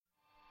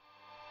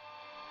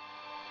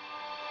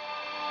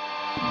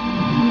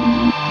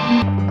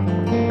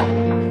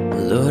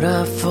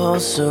fall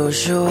so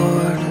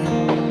short,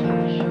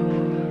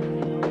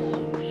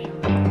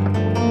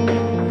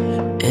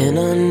 and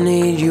I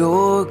need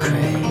your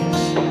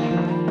grace.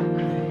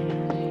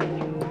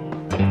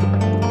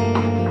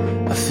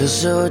 I feel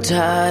so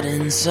tired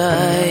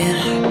inside,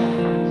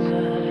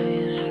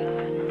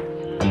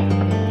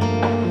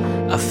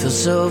 I feel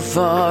so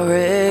far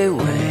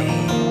away.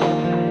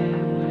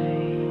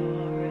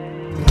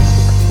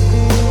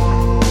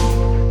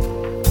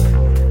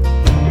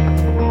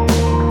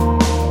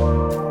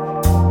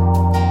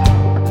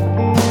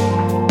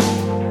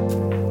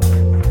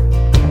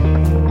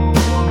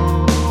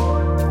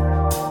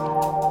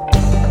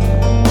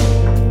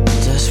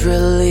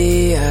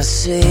 Desperately I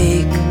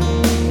seek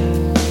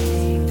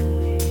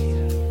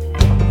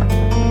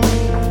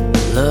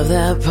love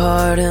that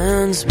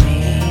pardons me.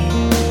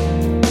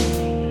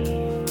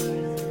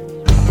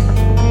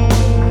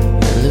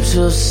 My lips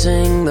will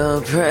sing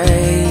the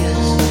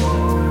praise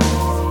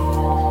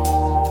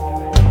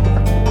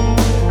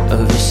of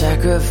your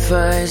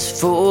sacrifice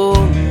for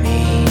me.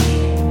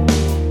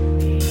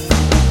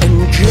 And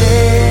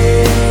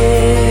grace,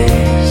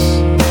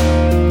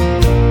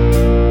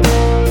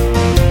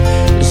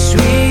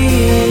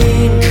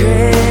 sweet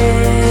grace,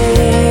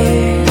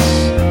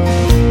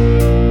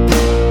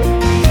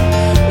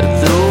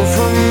 though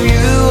from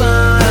you I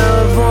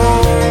have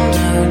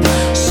wandered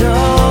so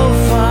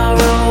far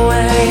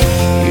away,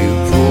 you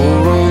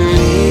pour on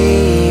me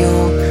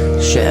your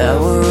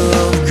shower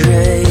of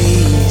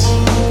grace.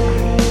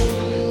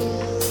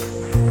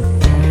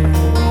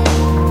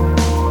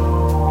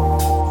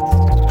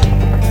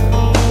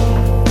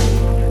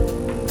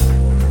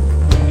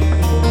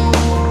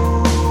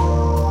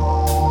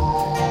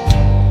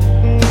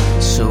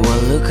 So I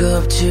look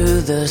up to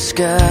the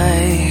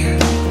sky,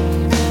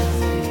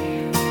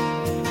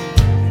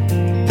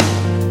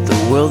 the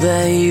world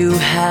that you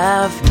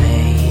have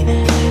made.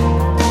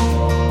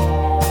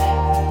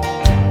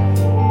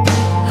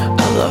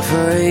 I'll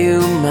offer you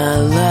my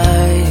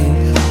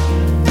life,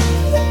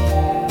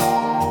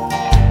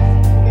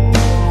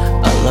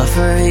 I'll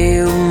offer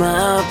you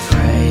my